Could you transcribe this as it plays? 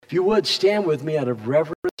If you would, stand with me out of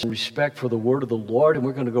reverence and respect for the word of the Lord, and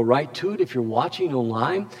we're going to go right to it. If you're watching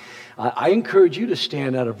online, I encourage you to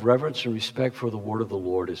stand out of reverence and respect for the word of the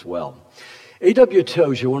Lord as well. A.W.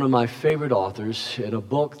 Tozier, one of my favorite authors, in a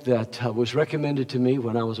book that was recommended to me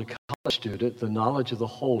when I was a college student, The Knowledge of the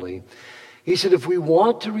Holy, he said, if we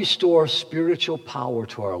want to restore spiritual power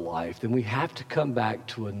to our life, then we have to come back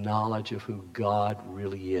to a knowledge of who God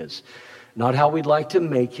really is. Not how we'd like to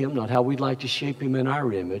make him, not how we'd like to shape him in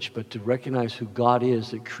our image, but to recognize who God is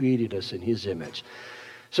that created us in his image.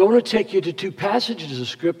 So I want to take you to two passages of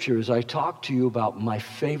Scripture as I talk to you about my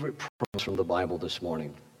favorite promise from the Bible this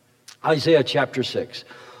morning. Isaiah chapter 6.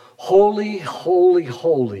 Holy, holy,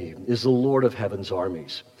 holy is the Lord of heaven's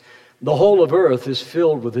armies. The whole of earth is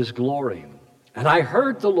filled with his glory. And I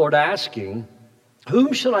heard the Lord asking,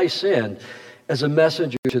 whom shall I send as a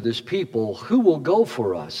messenger to this people? Who will go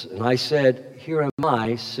for us? And I said, here am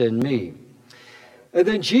I, send me. And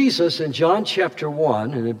then Jesus in John chapter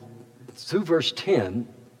 1, and through verse 10,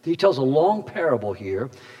 he tells a long parable here.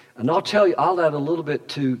 And I'll add a little bit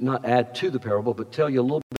to, not add to the parable, but tell you a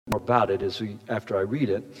little bit more about it after I read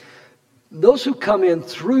it. Those who come in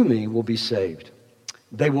through me will be saved.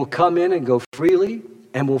 They will come in and go freely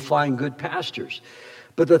and will find good pastures.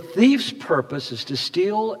 But the thief's purpose is to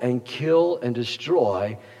steal and kill and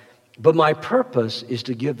destroy. But my purpose is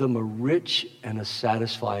to give them a rich and a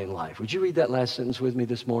satisfying life. Would you read that last sentence with me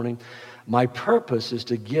this morning? My purpose is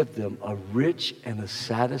to give them a rich and a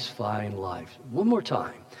satisfying life. One more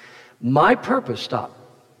time. My purpose, stop.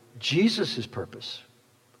 Jesus' purpose.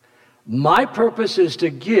 My purpose is to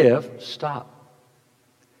give, stop.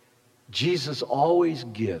 Jesus always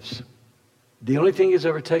gives. The only thing he's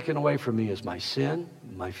ever taken away from me is my sin,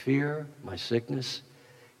 my fear, my sickness.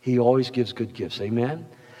 He always gives good gifts. Amen?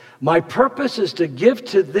 My purpose is to give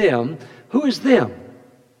to them. Who is them?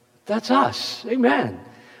 That's us. Amen.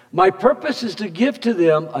 My purpose is to give to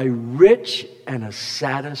them a rich and a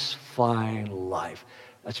satisfying life.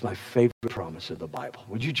 That's my favorite promise of the Bible.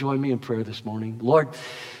 Would you join me in prayer this morning? Lord,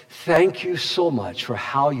 thank you so much for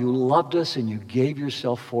how you loved us and you gave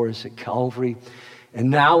yourself for us at Calvary. And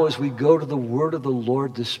now as we go to the word of the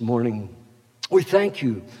Lord this morning, we thank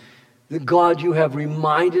you that, God, you have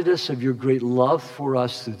reminded us of your great love for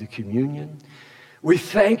us through the communion. We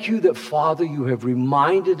thank you that, Father, you have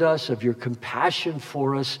reminded us of your compassion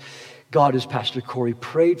for us, God, as Pastor Corey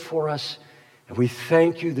prayed for us. And we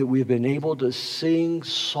thank you that we have been able to sing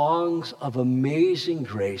songs of amazing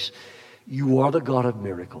grace. You are the God of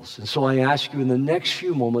miracles. And so I ask you in the next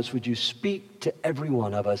few moments, would you speak to every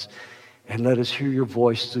one of us and let us hear your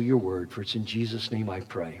voice through your word. For it's in Jesus' name I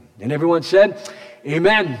pray. And everyone said,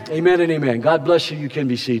 amen, amen, and amen. God bless you. You can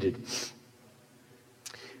be seated.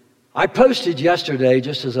 I posted yesterday,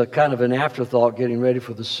 just as a kind of an afterthought getting ready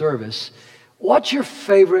for the service, what's your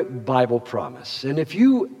favorite Bible promise? And if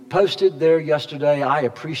you posted there yesterday, I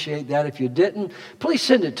appreciate that. If you didn't, please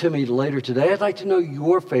send it to me later today. I'd like to know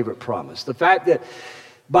your favorite promise. The fact that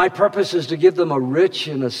my purpose is to give them a rich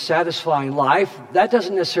and a satisfying life. That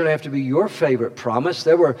doesn't necessarily have to be your favorite promise.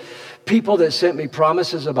 There were people that sent me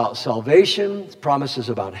promises about salvation, promises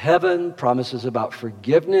about heaven, promises about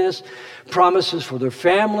forgiveness, promises for their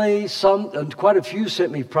family. Quite a few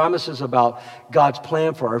sent me promises about God's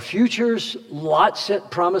plan for our futures. Lots sent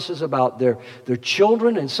promises about their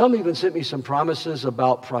children, and some even sent me some promises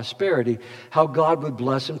about prosperity, how God would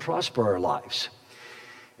bless and prosper our lives.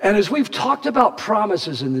 And as we've talked about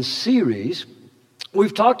promises in this series,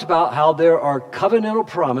 we've talked about how there are covenantal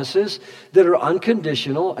promises that are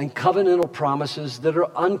unconditional and covenantal promises that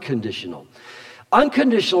are unconditional.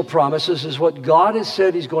 Unconditional promises is what God has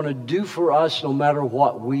said he's going to do for us no matter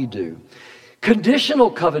what we do.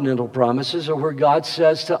 Conditional covenantal promises are where God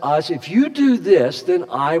says to us, if you do this, then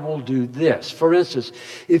I will do this. For instance,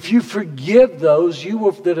 if you forgive those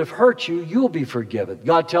that have hurt you, you'll be forgiven.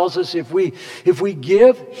 God tells us if we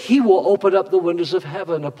give, he will open up the windows of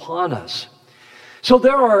heaven upon us. So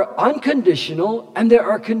there are unconditional and there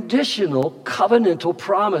are conditional covenantal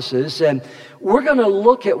promises, and we're going to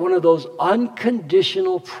look at one of those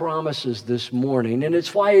unconditional promises this morning, and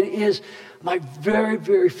it's why it is my very,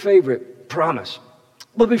 very favorite promise.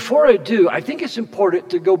 But before I do, I think it's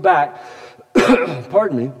important to go back,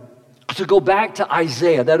 to go back to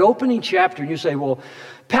Isaiah, that opening chapter, and you say, well,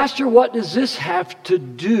 Pastor, what does this have to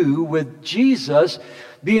do with Jesus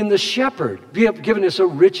being the shepherd, giving us a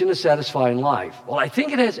rich and a satisfying life? Well, I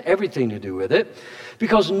think it has everything to do with it,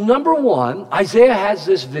 because number one, Isaiah has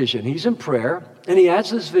this vision. He's in prayer, and he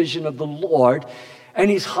has this vision of the Lord, and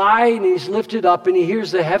he's high and he's lifted up, and he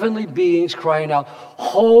hears the heavenly beings crying out,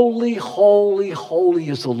 holy, holy, holy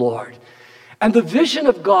is the Lord. And the vision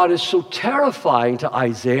of God is so terrifying to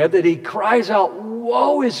Isaiah that he cries out,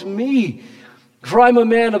 "Woe is me, for I'm a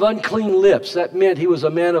man of unclean lips." That meant he was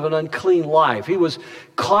a man of an unclean life. He was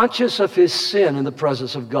conscious of his sin in the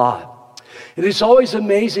presence of God. And it's always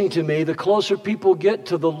amazing to me, the closer people get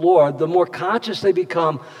to the Lord, the more conscious they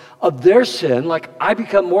become of their sin. Like I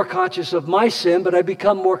become more conscious of my sin, but I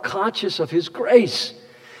become more conscious of his grace.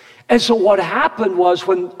 And so what happened was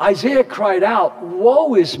when Isaiah cried out,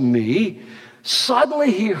 "Woe is me,"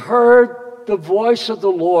 suddenly he heard the voice of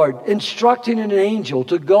the Lord instructing an angel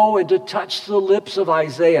to go and to touch the lips of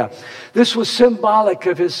Isaiah. This was symbolic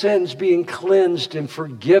of his sins being cleansed and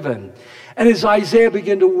forgiven. And as Isaiah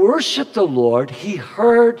began to worship the Lord, he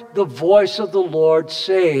heard the voice of the Lord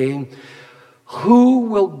saying, "Who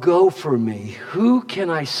will go for me? Who can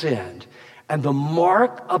I send?" And the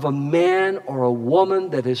mark of a man or a woman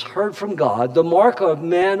that has heard from God, the mark of a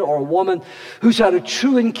man or a woman who's had a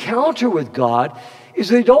true encounter with God, is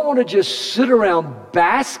they don't want to just sit around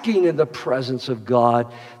basking in the presence of God.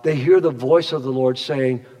 They hear the voice of the Lord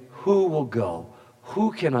saying, "Who will go?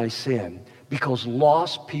 Who can I send?" Because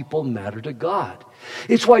lost people matter to God.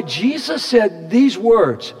 It's why Jesus said these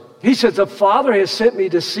words. He says, "The Father has sent me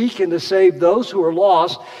to seek and to save those who are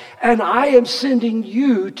lost, and I am sending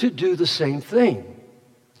you to do the same thing."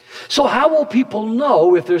 So how will people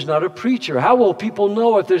know if there's not a preacher? How will people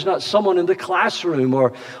know if there's not someone in the classroom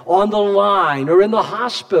or on the line or in the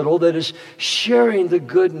hospital that is sharing the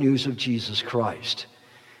good news of Jesus Christ?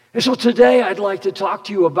 And so today I'd like to talk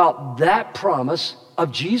to you about that promise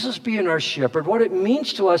of Jesus being our shepherd, what it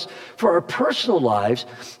means to us for our personal lives,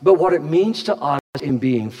 but what it means to us in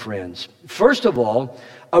being friends. First of all,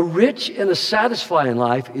 a rich and a satisfying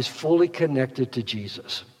life is fully connected to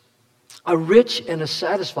Jesus. A rich and a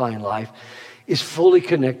satisfying life is fully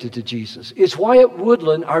connected to Jesus. It's why at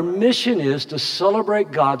Woodland our mission is to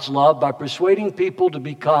celebrate God's love by persuading people to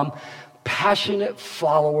become passionate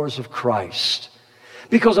followers of Christ.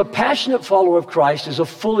 Because a passionate follower of Christ is a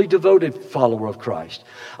fully devoted follower of Christ.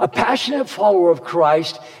 A passionate follower of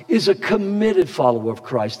Christ is a committed follower of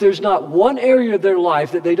Christ. There's not one area of their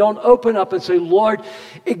life that they don't open up and say, "Lord,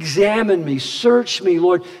 examine me, search me,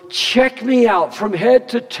 Lord, check me out from head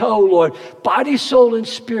to toe, Lord, body, soul, and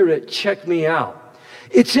spirit, check me out."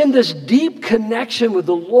 It's in this deep connection with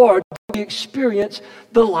the Lord that we experience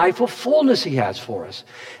the life of fullness He has for us.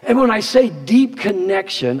 And when I say deep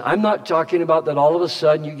connection, I'm not talking about that all of a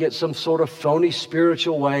sudden you get some sort of phony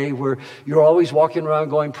spiritual way where you're always walking around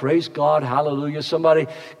going, "Praise God, hallelujah." Somebody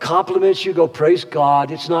compliments you, go, "Praise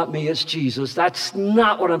God, it's not me, it's Jesus." That's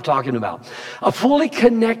not what I'm talking about. A fully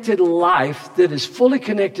connected life that is fully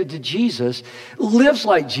connected to Jesus lives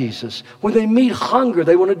like Jesus. When they meet hunger,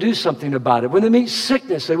 they want to do something about it. When they meet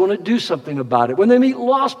sickness, they want to do something about it. When they meet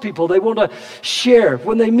lost people, they want to share.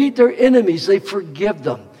 When they meet their enemies, they forgive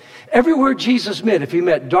them. Everywhere Jesus met, if He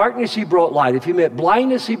met darkness, He brought light. If He met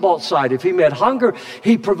blindness, He brought sight. If He met hunger,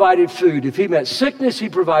 He provided food. If He met sickness, He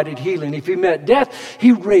provided healing. If He met death,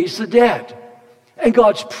 He raised the dead. And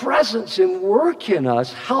God's presence and work in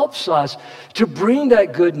us helps us to bring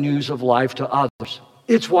that good news of life to others.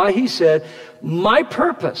 It's why He said, "My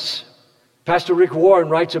purpose." Pastor Rick Warren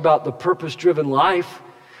writes about the purpose-driven life.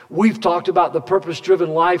 We've talked about the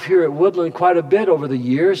purpose-driven life here at Woodland quite a bit over the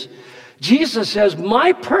years. Jesus says,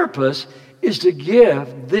 "My purpose is to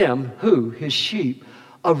give them," who? His sheep,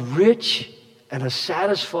 "a rich and a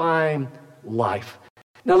satisfying life."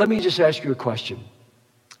 Now, let me just ask you a question.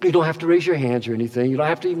 You don't have to raise your hands or anything. You don't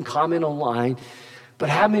have to even comment online. But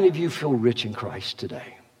how many of you feel rich in Christ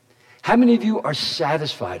today? How many of you are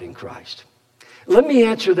satisfied in Christ? Let me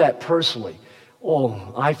answer that personally. Oh,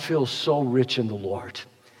 I feel so rich in the Lord.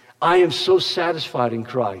 I am so satisfied in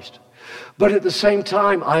Christ. But at the same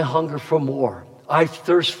time, I hunger for more. I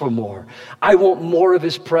thirst for more. I want more of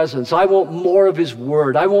His presence. I want more of His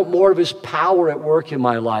word. I want more of His power at work in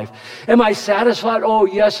my life. Am I satisfied? Oh,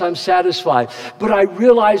 yes, I'm satisfied. But I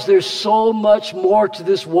realize there's so much more to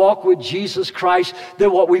this walk with Jesus Christ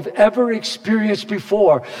than what we've ever experienced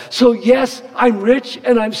before. So yes, I'm rich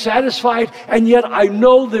and I'm satisfied, and yet I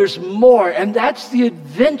know there's more. And that's the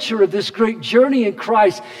adventure of this great journey in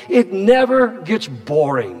Christ. It never gets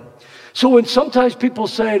boring. So when sometimes people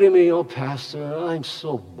say to me, "Oh, Pastor, I'm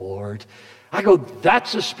so bored," I go,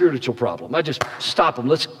 "That's a spiritual problem." I just stop them.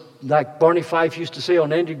 Let's, like Barney Fife used to say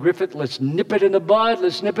on Andy Griffith, "Let's nip it in the bud.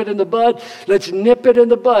 Let's nip it in the bud. Let's nip it in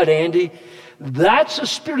the bud, Andy." That's a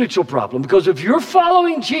spiritual problem, because if you're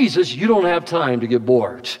following Jesus, you don't have time to get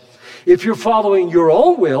bored. If you're following your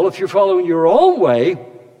own will, if you're following your own way,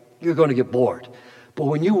 you're going to get bored. But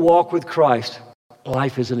when you walk with Christ,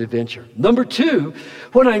 Life is an adventure. Number two,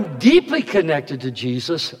 when I'm deeply connected to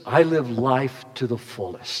Jesus, I live life to the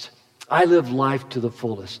fullest. I live life to the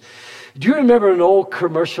fullest. Do you remember an old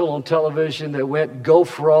commercial on television that went, "Go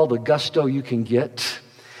for all the gusto you can get"?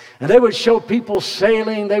 And they would show people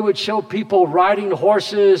sailing, they would show people riding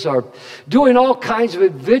horses or doing all kinds of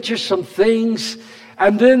adventuresome things.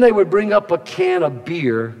 And then they would bring up a can of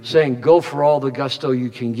beer saying, "Go for all the gusto you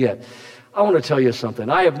can get." I want to tell you something.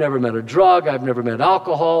 I have never met a drug. I've never met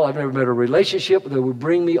alcohol. I've never met a relationship that would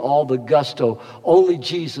bring me all the gusto. Only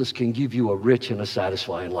Jesus can give you a rich and a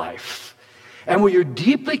satisfying life. And when you're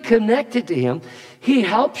deeply connected to him, he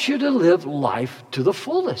helps you to live life to the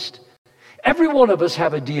fullest. Every one of us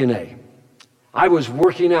have a DNA. I was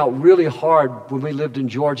working out really hard when we lived in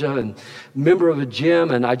Georgia and member of a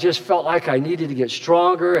gym, and I just felt like I needed to get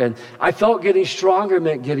stronger, and I felt getting stronger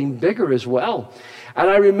meant getting bigger as well. And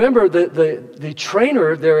I remember the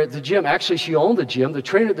trainer there at the gym, actually she owned the gym, the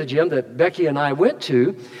trainer at the gym that Becky and I went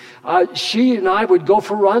to, she and I would go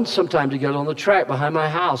for runs sometime together on the track behind my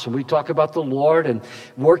house, and we'd talk about the Lord and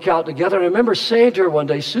work out together. And I remember saying to her one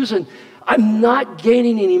day, "Susan, I'm not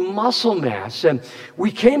gaining any muscle mass." And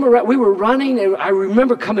we were running, and I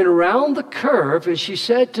remember coming around the curve, and she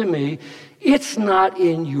said to me, "It's not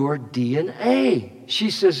in your DNA." She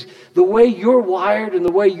says, "The way you're wired and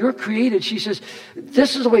the way you're created," she says,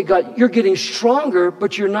 "this is the way God, you're getting stronger,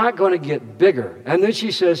 but you're not going to get bigger." And then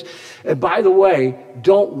she says, "And by the way,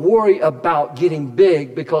 don't worry about getting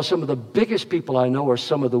big, because some of the biggest people I know are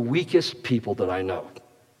some of the weakest people that I know."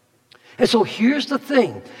 And so here's the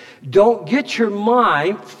thing. Don't get your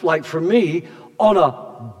mind, like for me, on a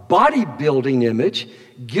bodybuilding image.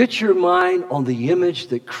 Get your mind on the image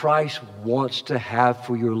that Christ wants to have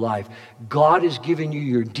for your life. God has given you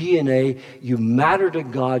your DNA. You matter to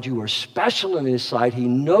God. You are special in his sight. He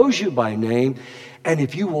knows you by name. And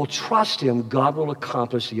if you will trust him, God will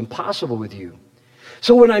accomplish the impossible with you.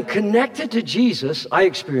 So when I'm connected to Jesus, I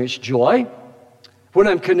experience joy. When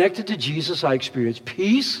I'm connected to Jesus, I experience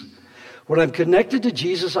peace. When I'm connected to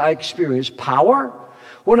Jesus, I experience power.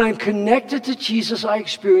 When I'm connected to Jesus, I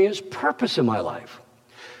experience purpose in my life.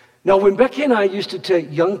 Now, when Becky and I used to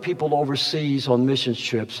take young people overseas on missions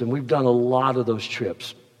trips, and we've done a lot of those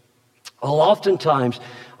trips, oftentimes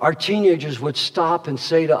our teenagers would stop and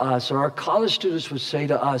say to us, or our college students would say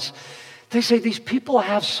to us, they say, "These people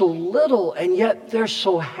have so little, and yet they're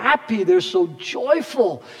so happy, they're so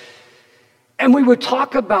joyful." And we would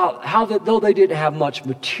talk about how that though they didn't have much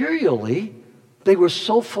materially, they were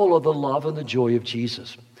so full of the love and the joy of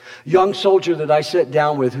Jesus. Young soldier that I sat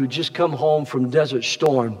down with who just come home from Desert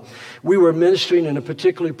Storm. We were ministering in a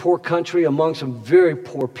particularly poor country among some very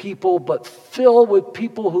poor people, but filled with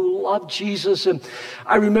people who love Jesus. And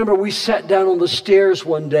I remember we sat down on the stairs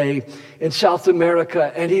one day in South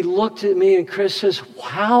America, and he looked at me, and Chris says,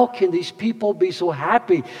 "How can these people be so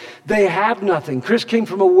happy? They have nothing." Chris came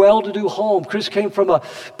from a well-to-do home. Chris came from a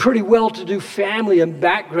pretty well-to-do family and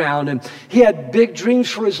background, and he had big dreams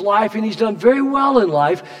for his life, and he's done very well in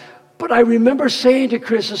life. But I remember saying to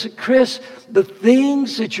Chris, I said, "Chris, the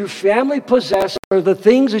things that your family possess or the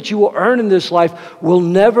things that you will earn in this life will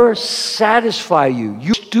never satisfy you.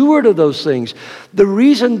 You're a steward of those things. The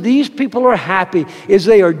reason these people are happy is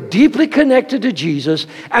they are deeply connected to Jesus,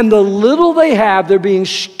 and the little they have, they're being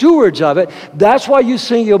stewards of it. That's why you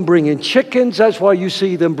see them bringing chickens. That's why you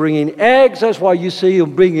see them bringing eggs. That's why you see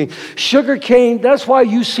them bringing sugar cane. That's why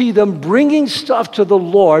you see them bringing stuff to the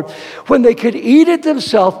Lord when they could eat it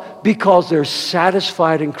themselves, because they're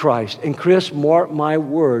satisfied in Christ." And Chris, mark my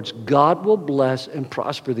words, God will bless and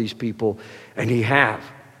prosper these people, and he have.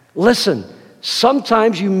 Listen,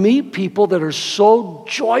 sometimes you meet people that are so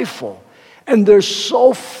joyful and they're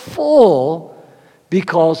so full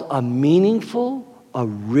because a meaningful, a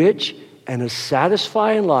rich, and a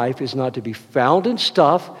satisfying life is not to be found in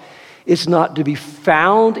stuff. It's not to be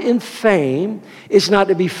found in fame. It's not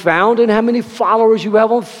to be found in how many followers you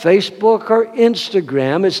have on Facebook or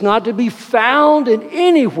Instagram. It's not to be found in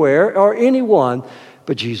anywhere or anyone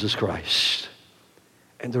but Jesus Christ.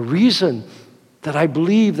 And the reason that I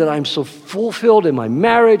believe that I'm so fulfilled in my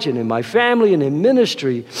marriage and in my family and in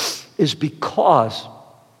ministry is because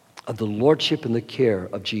of the lordship and the care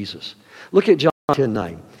of Jesus. Look at John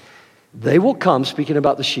 10:9. They will come, speaking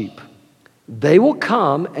about the sheep, they will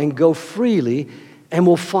come and go freely and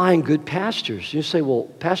will find good pastures. You say, "Well,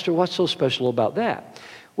 Pastor, what's so special about that?"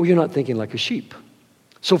 Well, you're not thinking like a sheep.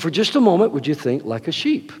 So for just a moment, would you think like a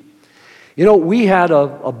sheep? You know, we had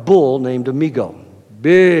a bull named Amigo.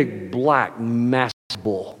 Big, black, massive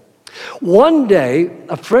bull. One day,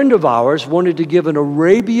 a friend of ours wanted to give an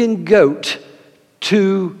Arabian goat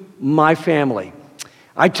to my family.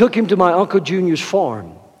 I took him to my Uncle Junior's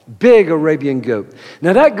farm. Big Arabian goat.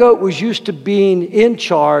 Now that goat was used to being in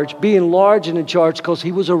charge, being large and in charge because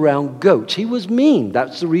he was around goats. He was mean.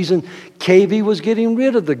 That's the reason KV was getting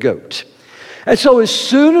rid of the goat. And so as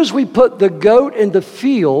soon as we put the goat in the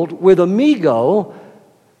field with Amigo,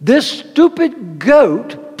 this stupid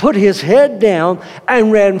goat put his head down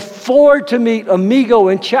and ran forward to meet Amigo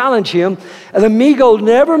and challenge him. And Amigo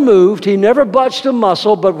never moved. He never budged a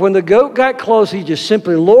muscle. But when the goat got close, he just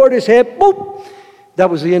simply lowered his head. Boop! That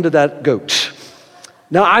was the end of that goat.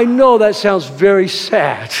 Now, I know that sounds very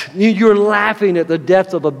sad. You're laughing at the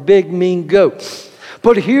death of a big, mean goat.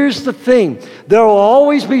 But here's the thing. There will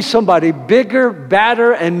always be somebody bigger,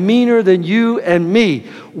 badder, and meaner than you and me.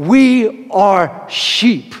 We are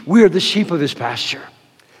sheep. We are the sheep of his pasture.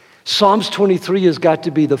 Psalms 23 has got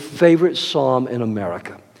to be the favorite psalm in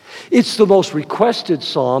America. It's the most requested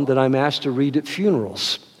psalm that I'm asked to read at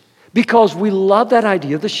funerals. Because we love that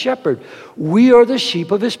idea of the shepherd. We are the sheep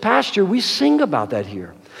of his pasture. We sing about that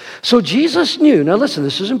here. So Jesus knew, now listen,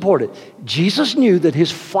 this is important. Jesus knew that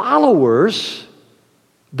his followers,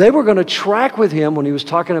 they were going to track with him when he was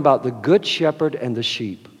talking about the good shepherd and the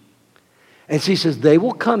sheep. And so he says, they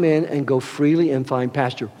will come in and go freely and find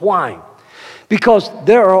pasture. Why? Because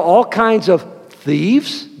there are all kinds of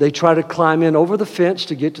thieves. They try to climb in over the fence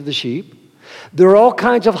to get to the sheep. There are all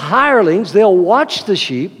kinds of hirelings. They'll watch the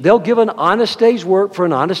sheep. They'll give an honest day's work for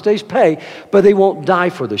an honest day's pay, but they won't die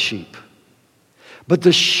for the sheep. But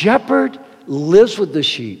the shepherd lives with the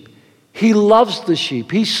sheep. He loves the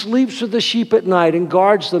sheep. He sleeps with the sheep at night and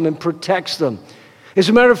guards them and protects them. As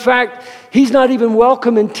a matter of fact, he's not even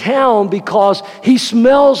welcome in town because he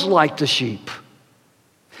smells like the sheep.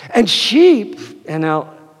 And sheep, and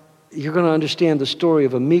now you're going to understand the story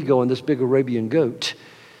of Amigo and this big Arabian goat.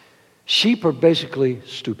 Sheep are basically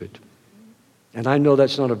stupid. And I know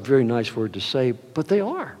that's not a very nice word to say, but they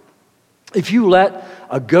are. If you let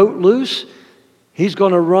a goat loose, he's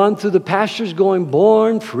going to run through the pastures going,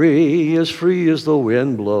 born free as the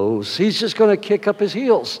wind blows. He's just going to kick up his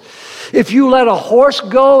heels. If you let a horse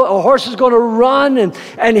go, a horse is going to run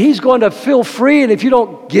and he's going to feel free. And if you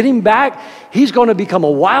don't get him back, he's going to become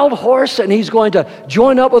a wild horse and he's going to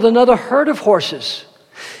join up with another herd of horses.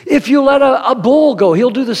 If you let a bull go,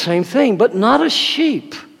 he'll do the same thing, but not a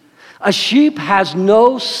sheep. A sheep has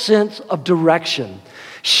no sense of direction.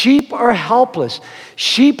 Sheep are helpless.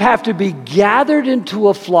 Sheep have to be gathered into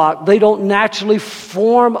a flock. They don't naturally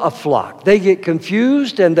form a flock. They get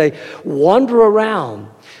confused and they wander around.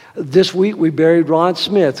 This week we buried Ron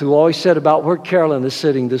Smith, who always said about where Carolyn is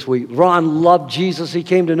sitting this week. Ron loved Jesus. He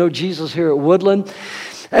came to know Jesus here at Woodland.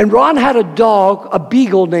 And Ron had a dog, a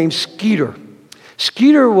beagle named Skeeter.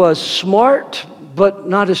 Skeeter was smart, but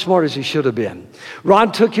not as smart as he should have been.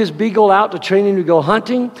 Ron took his beagle out to train him to go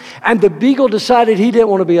hunting, and the beagle decided he didn't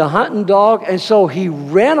want to be a hunting dog, and so he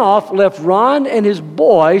ran off, left Ron and his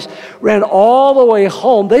boys, ran all the way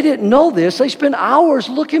home. They didn't know this. They spent hours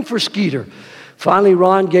looking for Skeeter. Finally,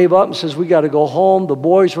 Ron gave up and says, we got to go home. The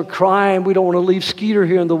boys were crying. We don't want to leave Skeeter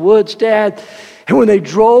here in the woods, Dad. And when they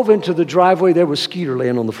drove into the driveway, there was Skeeter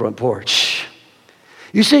laying on the front porch.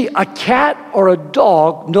 You see, a cat or a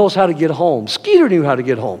dog knows how to get home. Skeeter knew how to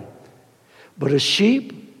get home. But a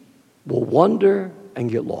sheep will wander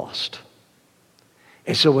and get lost.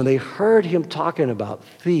 And so when they heard him talking about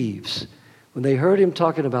thieves, when they heard him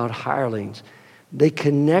talking about hirelings, they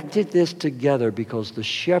connected this together because the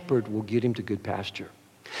shepherd will get him to good pasture.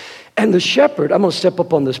 And the shepherd, I'm going to step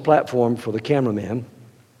up on this platform for the cameraman.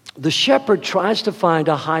 The shepherd tries to find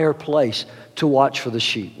a higher place to watch for the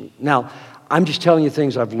sheep. Now, I'm just telling you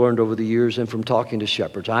things I've learned over the years and from talking to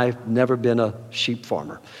shepherds. I've never been a sheep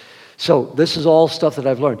farmer. So this is all stuff that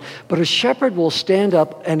I've learned. But a shepherd will stand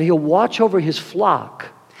up and he'll watch over his flock.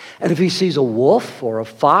 And if he sees a wolf or a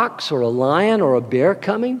fox or a lion or a bear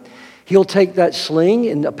coming, he'll take that sling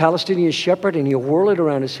in a Palestinian shepherd and he'll whirl it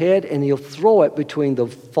around his head and he'll throw it between the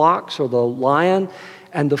fox or the lion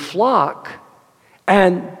and the flock.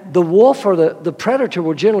 And the wolf or the predator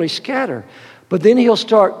will generally scatter. But then he'll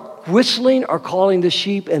start whistling or calling the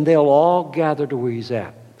sheep, and they'll all gather to where he's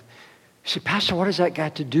at. You say, Pastor, what has that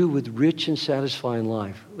got to do with rich and satisfying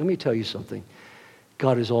life? Let me tell you something.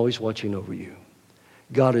 God is always watching over you.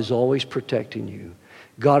 God is always protecting you.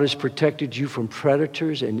 God has protected you from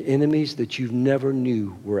predators and enemies that you never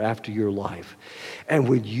knew were after your life. And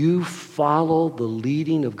when you follow the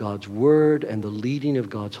leading of God's Word and the leading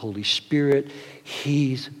of God's Holy Spirit,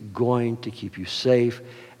 He's going to keep you safe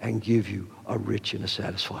and give you a rich and a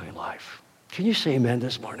satisfying life. Can you say amen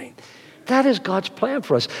this morning? That is God's plan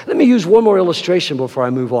for us. Let me use one more illustration before I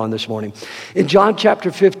move on this morning. In John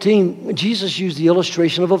chapter 15, Jesus used the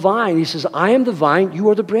illustration of a vine. He says, I am the vine, you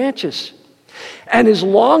are the branches. And as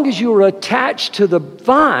long as you are attached to the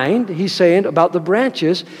vine, he's saying about the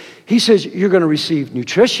branches, he says you're going to receive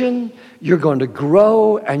nutrition, you're going to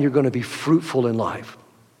grow, and you're going to be fruitful in life.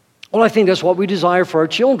 Well, I think that's what we desire for our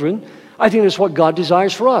children. I think that's what God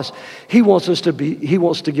desires for us. He wants to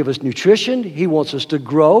give us nutrition, He wants us to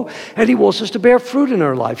grow, and He wants us to bear fruit in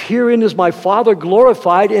our life. Herein is my Father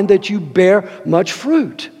glorified in that you bear much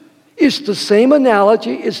fruit. It's the same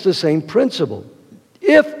analogy, it's the same principle.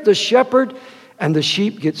 If the shepherd and the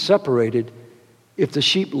sheep get separated, if the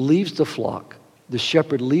sheep leaves the flock, the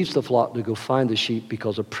shepherd leaves the flock to go find the sheep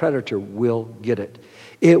because a predator will get it.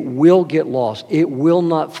 It will get lost. It will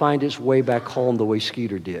not find its way back home the way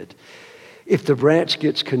Skeeter did. If the branch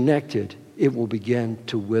gets connected, it will begin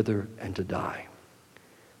to wither and to die.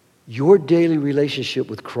 Your daily relationship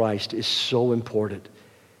with Christ is so important.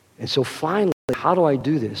 And so finally, how do I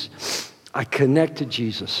do this? I connect to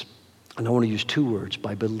Jesus. And I want to use two words,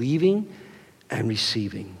 by believing and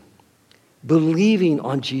receiving. Believing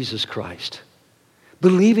on Jesus Christ.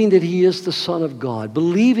 Believing that He is the Son of God.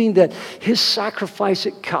 Believing that His sacrifice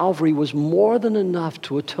at Calvary was more than enough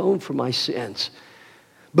to atone for my sins.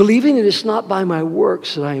 Believing that it's not by my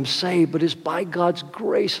works that I am saved, but it's by God's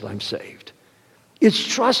grace that I'm saved. It's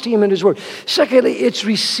trusting Him in His Word. Secondly, it's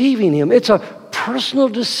receiving Him. It's a personal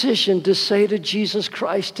decision to say to Jesus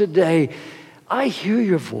Christ today, I hear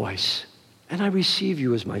your voice and I receive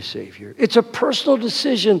you as my Savior. It's a personal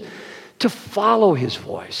decision to follow His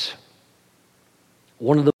voice.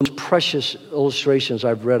 One of the most precious illustrations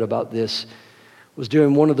I've read about this was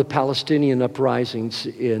during one of the Palestinian uprisings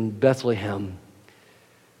in Bethlehem.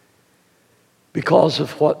 Because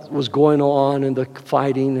of what was going on and the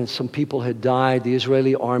fighting, and some people had died, the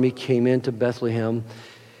Israeli army came into Bethlehem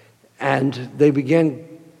and they began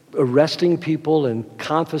arresting people and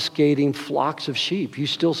confiscating flocks of sheep. You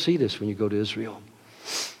still see this when you go to Israel.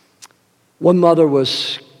 One mother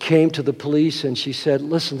came to the police and she said,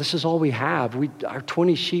 listen, this is all we have. Our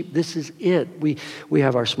 20 sheep, this is it. We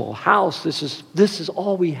have our small house. This is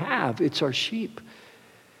all we have. It's our sheep.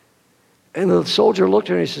 And the soldier looked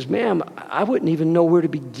at her and he says, ma'am, I wouldn't even know where to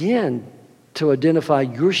begin to identify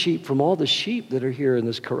your sheep from all the sheep that are here in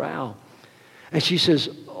this corral. And she says,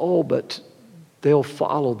 oh, but they'll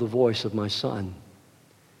follow the voice of my son.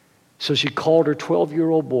 So she called her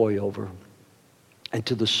 12-year-old boy over. And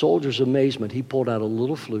to the soldier's amazement, he pulled out a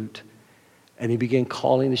little flute and he began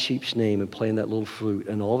calling the sheep's name and playing that little flute.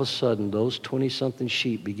 And all of a sudden, those 20-something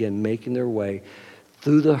sheep began making their way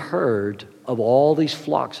through the herd of all these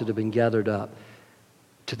flocks that have been gathered up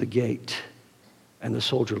to the gate. And the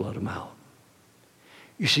soldier let them out.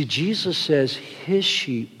 You see, Jesus says His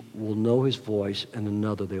sheep will know His voice and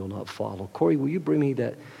another they will not follow. Corey, will you bring me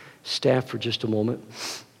that staff for just a moment?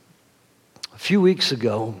 A few weeks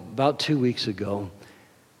ago, about 2 weeks ago,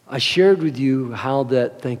 I shared with you how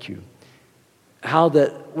that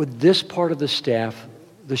with this part of the staff,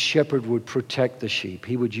 the shepherd would protect the sheep.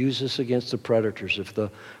 He would use this against the predators if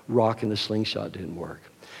the rock and the slingshot didn't work.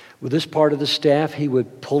 With this part of the staff, he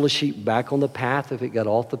would pull the sheep back on the path if it got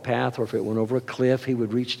off the path, or if it went over a cliff, he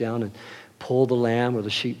would reach down and pull the lamb or the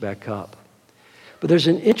sheep back up. But there's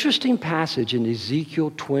an interesting passage in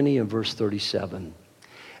Ezekiel 20 and verse 37.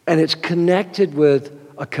 And it's connected with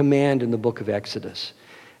a command in the book of Exodus.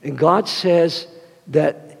 And God says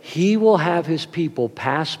that He will have His people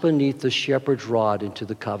pass beneath the shepherd's rod into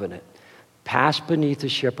the covenant. Pass beneath the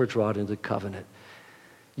shepherd's rod into the covenant.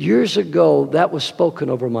 Years ago, that was spoken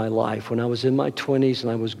over my life when I was in my 20s and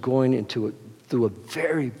I was going through a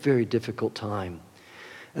very, very difficult time.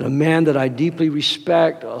 And a man that I deeply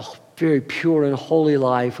respect, a very pure and holy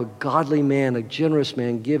life, a godly man, a generous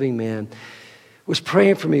man, giving man, was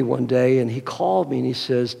praying for me one day, and he called me and he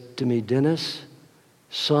says to me, Dennis,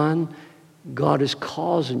 son, God is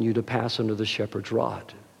causing you to pass under the shepherd's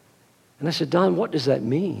rod. And I said, Don, what does that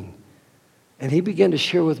mean? And he began to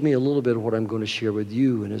share with me a little bit of what I'm going to share with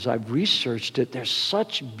you. And as I've researched it, there's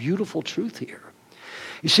such beautiful truth here.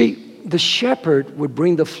 You see, the shepherd would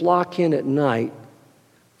bring the flock in at night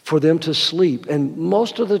for them to sleep. And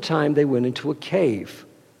most of the time they went into a cave.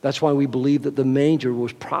 That's why we believe that the manger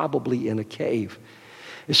was probably in a cave.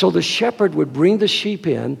 And so the shepherd would bring the sheep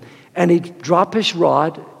in, and he'd drop his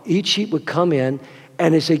rod. Each sheep would come in,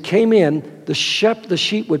 and as they came in, the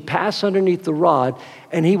sheep would pass underneath the rod,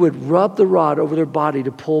 and he would rub the rod over their body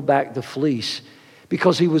to pull back the fleece,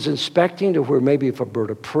 because he was inspecting to where maybe if a bird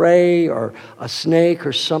of prey or a snake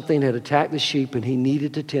or something had attacked the sheep and he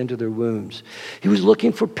needed to tend to their wounds. He was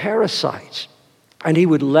looking for parasites. And he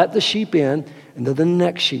would let the sheep in, and then the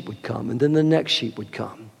next sheep would come, and then the next sheep would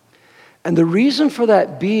come. And the reason for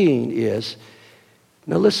that being is,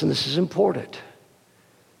 now listen, this is important,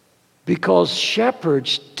 because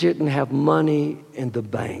shepherds didn't have money in the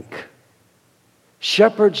bank.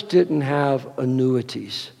 Shepherds didn't have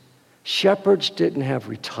annuities. Shepherds didn't have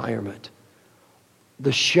retirement.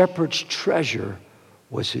 The shepherd's treasure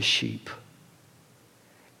was his sheep.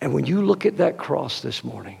 And when you look at that cross this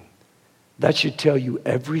morning, that should tell you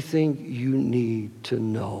everything you need to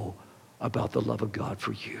know about the love of God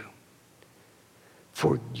for you.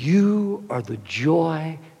 For you are the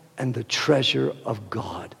joy and the treasure of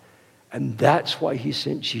God. And that's why he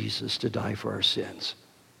sent Jesus to die for our sins.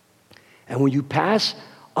 And when you pass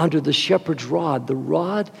under the shepherd's rod, the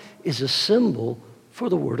rod is a symbol for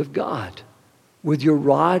the word of God. With your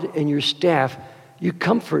rod and your staff, you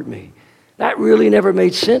comfort me. That really never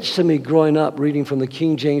made sense to me growing up reading from the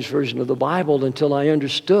King James Version of the Bible until I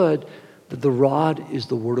understood that the rod is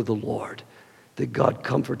the word of the Lord, that God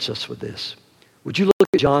comforts us with this. Would you look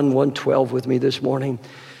at John 1:12 with me this morning?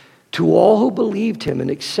 To all who believed him and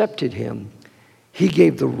accepted him, he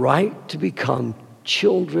gave the right to become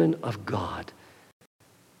children of God.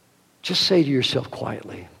 Just say to yourself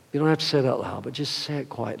quietly. You don't have to say it out loud, but just say it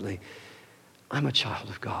quietly. I'm a child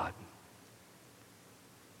of God.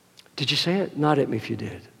 Did you say it? Nod at me if you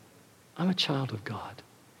did. I'm a child of God.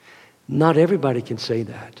 Not everybody can say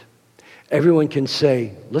that. Everyone can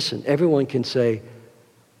say, listen, everyone can say,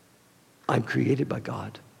 I'm created by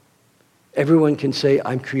God. Everyone can say,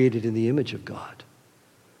 I'm created in the image of God.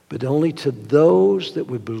 But only to those that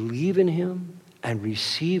would believe in him and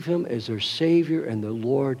receive him as their Savior and their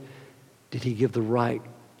Lord did he give the right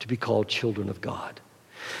to be called children of God.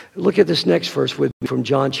 Look at this next verse with me from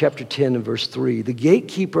John chapter 10 and verse 3. The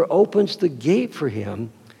gatekeeper opens the gate for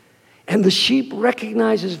him, and the sheep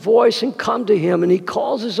recognize his voice and come to him, and he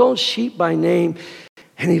calls his own sheep by name,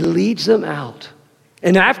 and he leads them out.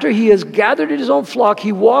 And after he has gathered his own flock,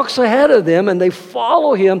 he walks ahead of them, and they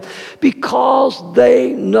follow him because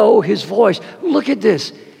they know his voice. Look at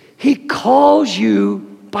this. He calls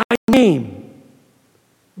you by name.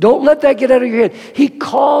 Don't let that get out of your head. He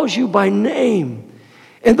calls you by name.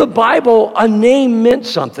 In the Bible, a name meant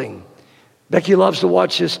something. Becky loves to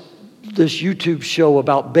watch this YouTube show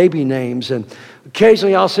about baby names, and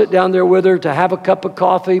occasionally I'll sit down there with her to have a cup of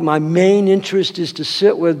coffee. My main interest is to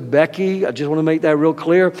sit with Becky. I just want to make that real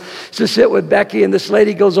clear. It's to sit with Becky, and this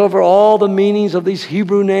lady goes over all the meanings of these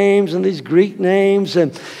Hebrew names and these Greek names,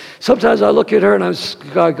 and sometimes I look at her and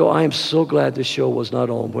I go, I am so glad this show was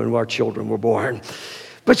not on when our children were born.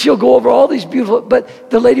 But she'll go over all these beautiful,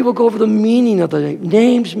 but the lady will go over the meaning of the name.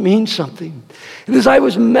 Names mean something. And as I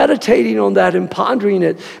was meditating on that and pondering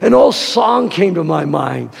it, an old song came to my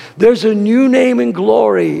mind. There's a new name in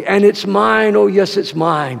glory, and it's mine, oh yes, it's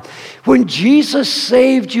mine. When Jesus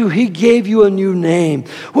saved you, he gave you a new name.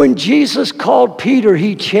 When Jesus called Peter,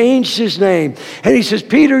 he changed his name. And he says,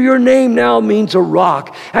 Peter, your name now means a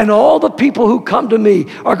rock. And all the people who come to me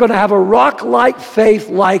are going to have a rock-like faith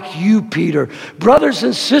like you, Peter. Brothers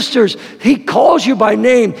and sisters, he calls you by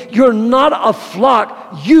name. You're not a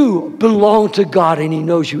flock. You belong to God, and he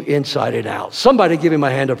knows you inside and out. Somebody give him a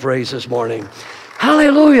hand of praise this morning.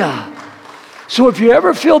 Hallelujah. So if you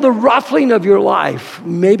ever feel the ruffling of your life,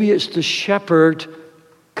 maybe it's the shepherd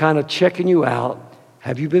kind of checking you out.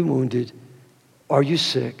 Have you been wounded? Are you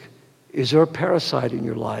sick? Is there a parasite in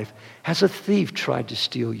your life? Has a thief tried to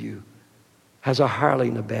steal you? Has a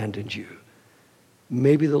hireling abandoned you?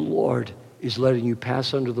 Maybe the Lord is letting you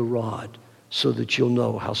pass under the rod so that you'll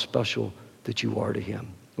know how special that you are to him.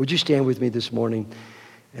 Would you stand with me this morning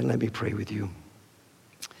and let me pray with you?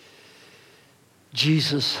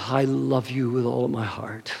 Jesus, I love you with all of my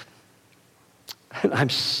heart. And I'm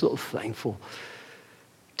so thankful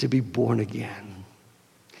to be born again.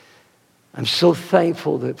 I'm so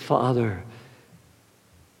thankful that, Father,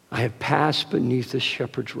 I have passed beneath the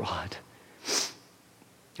shepherd's rod.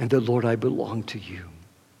 And that, Lord, I belong to you.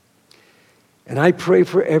 And I pray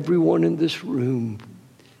for everyone in this room,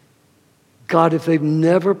 God, if they've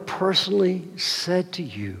never personally said to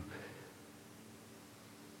you,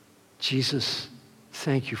 Jesus,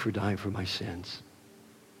 thank you for dying for my sins.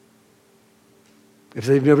 If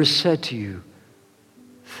they've never said to you,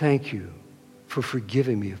 thank you for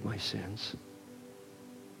forgiving me of my sins.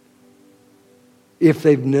 If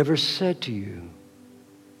they've never said to you,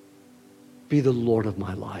 be the Lord of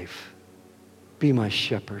my life, be my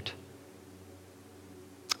shepherd,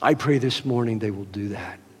 I pray this morning they will do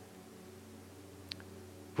that.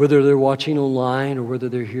 Whether they're watching online or whether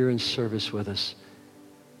they're here in service with us,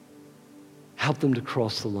 help them to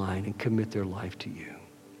cross the line and commit their life to you.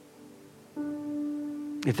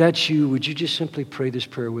 If that's you, would you just simply pray this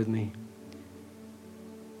prayer with me?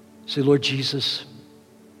 Say, Lord Jesus,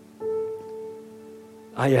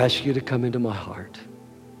 I ask you to come into my heart.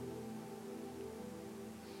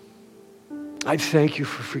 I thank you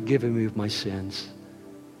for forgiving me of my sins.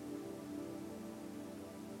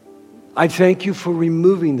 I thank you for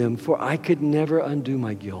removing them, for I could never undo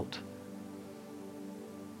my guilt.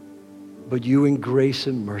 But you in grace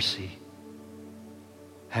and mercy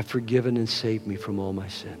have forgiven and saved me from all my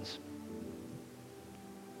sins.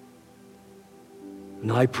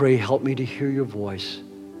 And I pray, help me to hear your voice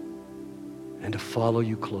and to follow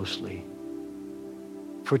you closely.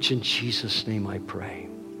 For it's in Jesus' name I pray.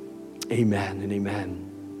 Amen and amen.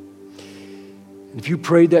 And if you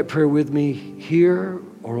prayed that prayer with me here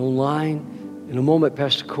or online, in a moment,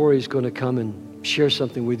 Pastor Corey is going to come and share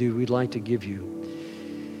something with you we'd like to give you.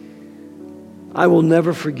 I will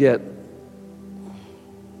never forget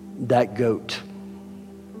that goat.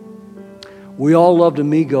 We all loved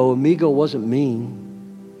Amigo. Amigo wasn't mean.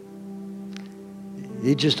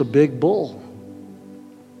 He's just a big bull.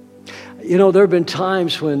 You know, there have been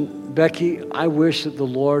times when, Becky, I wish that the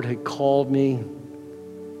Lord had called me.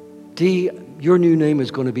 Dee, your new name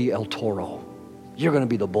is going to be El Toro. You're going to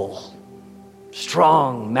be the bull.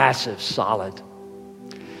 Strong, massive, solid.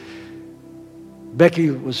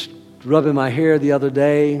 Becky was rubbing my hair the other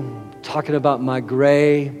day, talking about my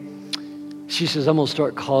gray. She says, I'm going to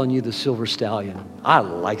start calling you the Silver Stallion. I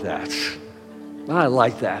like that. I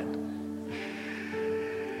like that.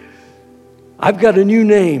 I've got a new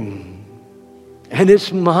name, and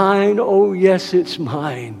it's mine. Oh, yes, it's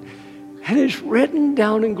mine. And it's written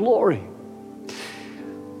down in glory.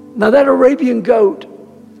 Now, that Arabian goat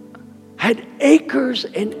had acres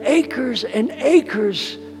and acres and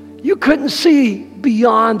acres. You couldn't see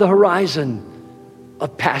beyond the horizon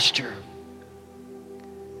of pasture.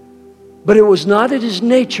 But it was not in his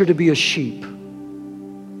nature to be a sheep.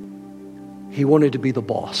 He wanted to be the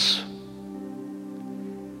boss.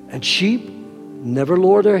 And sheep never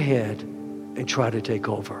lower their head and try to take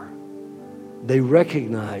over. They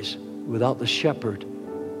recognize without the shepherd,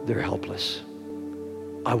 they're helpless.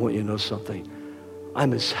 I want you to know something.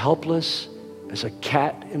 I'm as helpless as a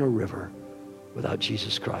cat in a river without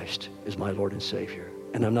Jesus Christ as my Lord and Savior.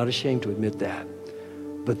 And I'm not ashamed to admit that.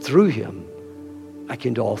 But through him, I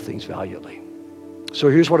can do all things valiantly. So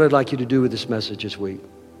here's what I'd like you to do with this message this week.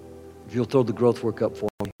 If you'll throw the growth work up for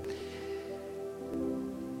me.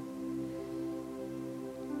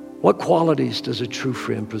 What qualities does a true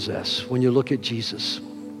friend possess when you look at Jesus?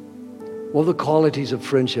 What are the qualities of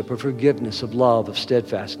friendship, of forgiveness, of love, of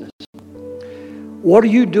steadfastness? What are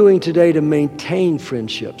you doing today to maintain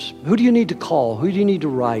friendships? Who do you need to call? Who do you need to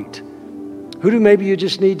write? Who do maybe you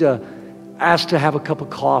just need to ask to have a cup of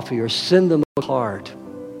coffee or send them a card?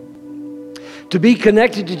 To be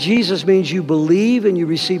connected to Jesus means you believe and you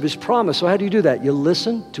receive his promise. So how do you do that? You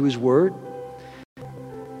listen to his word.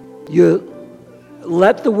 You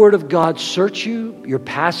let the word of God search you. You're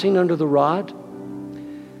passing under the rod.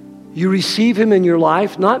 You receive him in your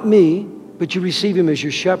life, not me, but you receive him as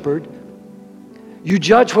your shepherd. You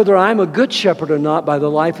judge whether I'm a good shepherd or not by the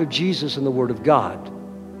life of Jesus and the word of God.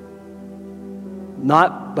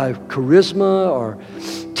 Not by charisma or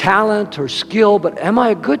talent or skill, but am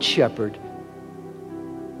I a good shepherd?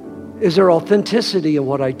 Is there authenticity in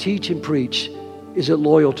what I teach and preach? Is it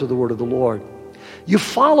loyal to the word of the Lord? You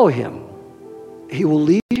follow him. He will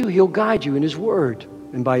lead you, he'll guide you in his word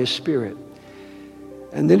and by his spirit.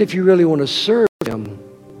 And then if you really want to serve him,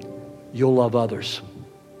 you'll love others.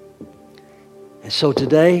 And so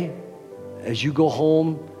today, as you go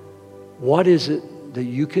home, what is it that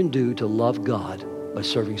you can do to love God by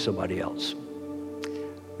serving somebody else?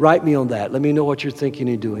 Write me on that. Let me know what you're thinking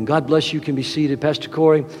and doing. God bless you. You can be seated. Pastor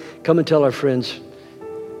Corey, come and tell our friends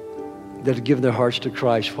that have given their hearts to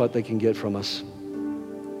Christ what they can get from us.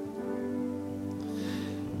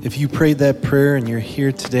 If you prayed that prayer and you're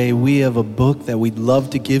here today, we have a book that we'd love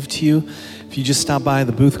to give to you. If you just stop by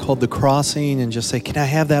the booth called The Crossing and just say, can I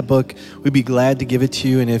have that book? We'd be glad to give it to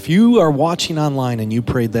you. And if you are watching online and you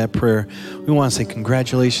prayed that prayer, we want to say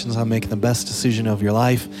congratulations on making the best decision of your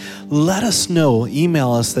life. Let us know.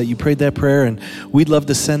 Email us that you prayed that prayer, and we'd love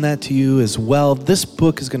to send that to you as well. This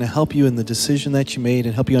book is going to help you in the decision that you made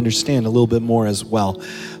and help you understand a little bit more as well.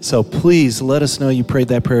 So please let us know you prayed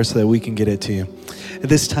that prayer so that we can get it to you. At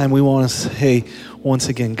this time, we want to say once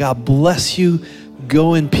again, God bless you.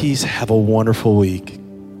 Go in peace. Have a wonderful week.